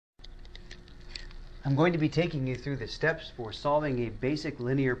I'm going to be taking you through the steps for solving a basic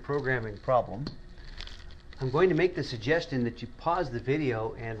linear programming problem. I'm going to make the suggestion that you pause the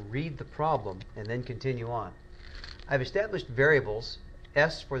video and read the problem and then continue on. I've established variables,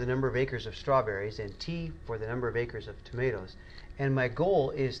 S for the number of acres of strawberries and T for the number of acres of tomatoes, and my goal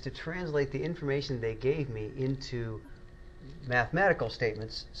is to translate the information they gave me into mathematical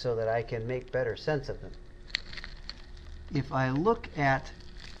statements so that I can make better sense of them. If I look at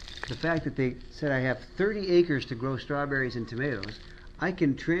the fact that they said I have 30 acres to grow strawberries and tomatoes, I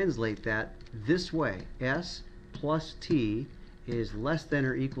can translate that this way. S plus T is less than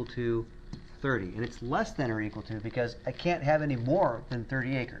or equal to 30. And it's less than or equal to because I can't have any more than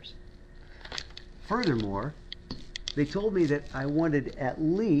 30 acres. Furthermore, they told me that I wanted at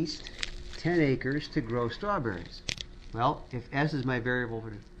least 10 acres to grow strawberries. Well, if S is my variable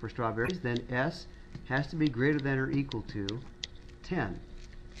for strawberries, then S has to be greater than or equal to 10.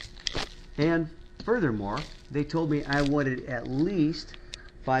 And furthermore, they told me I wanted at least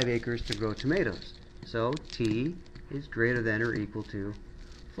 5 acres to grow tomatoes. So T is greater than or equal to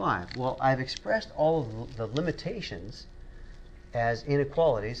 5. Well, I've expressed all of the limitations as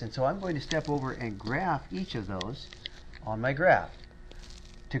inequalities, and so I'm going to step over and graph each of those on my graph.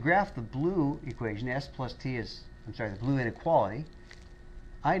 To graph the blue equation, S plus T is, the blue inequality,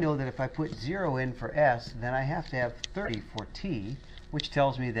 I know that if I put 0 in for S, then I have to have 30 for T, which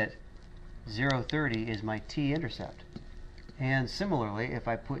tells me that 0, 30 is my t-intercept. And similarly, if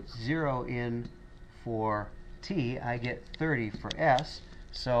I put 0 in for t, I get 30 for s,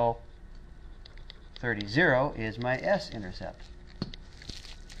 so 30, 0 is my s-intercept.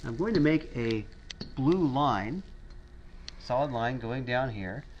 I'm going to make a blue line, solid line going down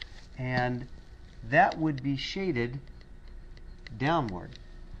here, and that would be shaded downward.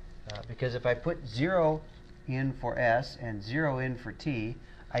 Because if I put 0 in for s and 0 in for t,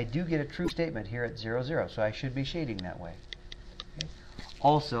 I do get a true statement here at 0, 0, so I should be shading that way. Okay.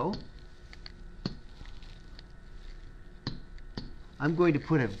 Also, I'm going to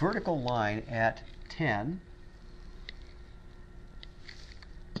put a vertical line at 10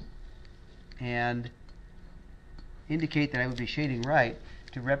 and indicate that I would be shading right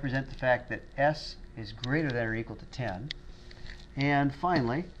to represent the fact that S is greater than or equal to 10. And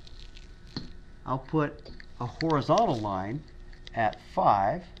finally, I'll put a horizontal line at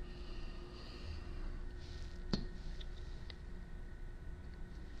 5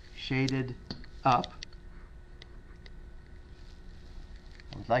 shaded up.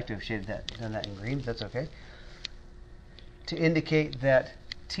 I would like to have done that in green, but that's okay. To indicate that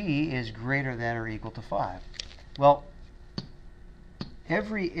T is greater than or equal to 5. Well,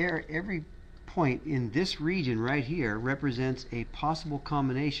 every point in this region right here represents a possible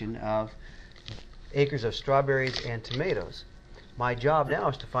combination of acres of strawberries and tomatoes. My job now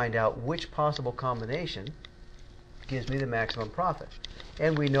is to find out which possible combination gives me the maximum profit.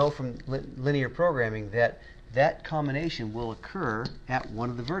 And we know from linear programming that that combination will occur at one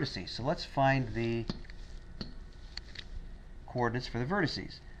of the vertices. So let's find the coordinates for the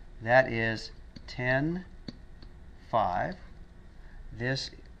vertices. That is 10, 5.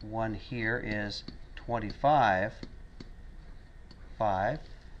 This one here is 25, 5.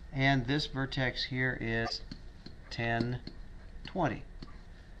 And this vertex here is 10, 20.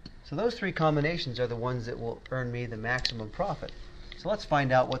 So those three combinations are the ones that will earn me the maximum profit. So let's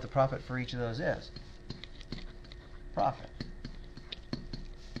find out what the profit for each of those is. Profit.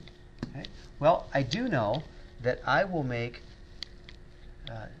 Okay. Well, I do know that I will make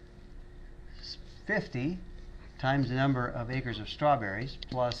 50 times the number of acres of strawberries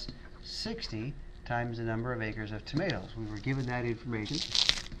plus 60 times the number of acres of tomatoes. We were given that information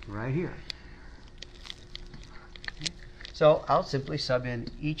right here. Okay. So I'll simply sub in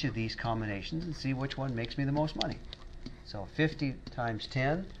each of these combinations and see which one makes me the most money. So 50 times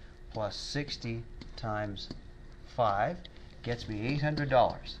 10 plus 60 times 5 gets me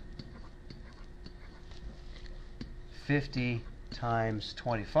 $800. 50 times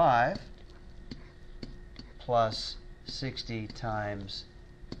 25 plus 60 times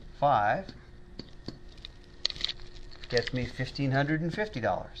 5 gets me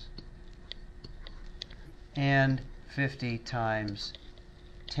 $1,550. And 50 times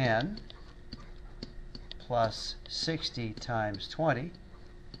 10 plus 60 times 20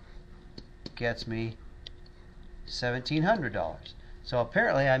 gets me $1,700. So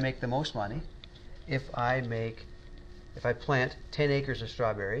apparently I make the most money if I plant 10 acres of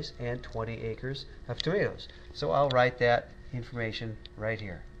strawberries and 20 acres of tomatoes. So I'll write that information right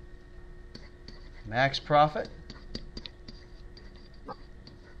here. Max profit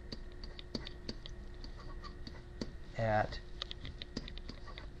at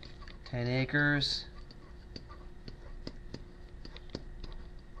 10 acres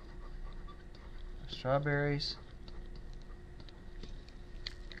strawberries,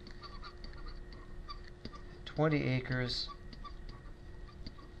 20 acres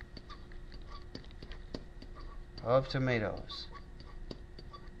of tomatoes.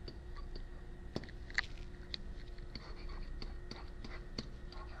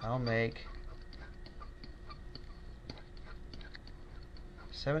 I'll make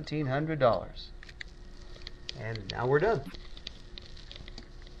 $1,700. And now we're done.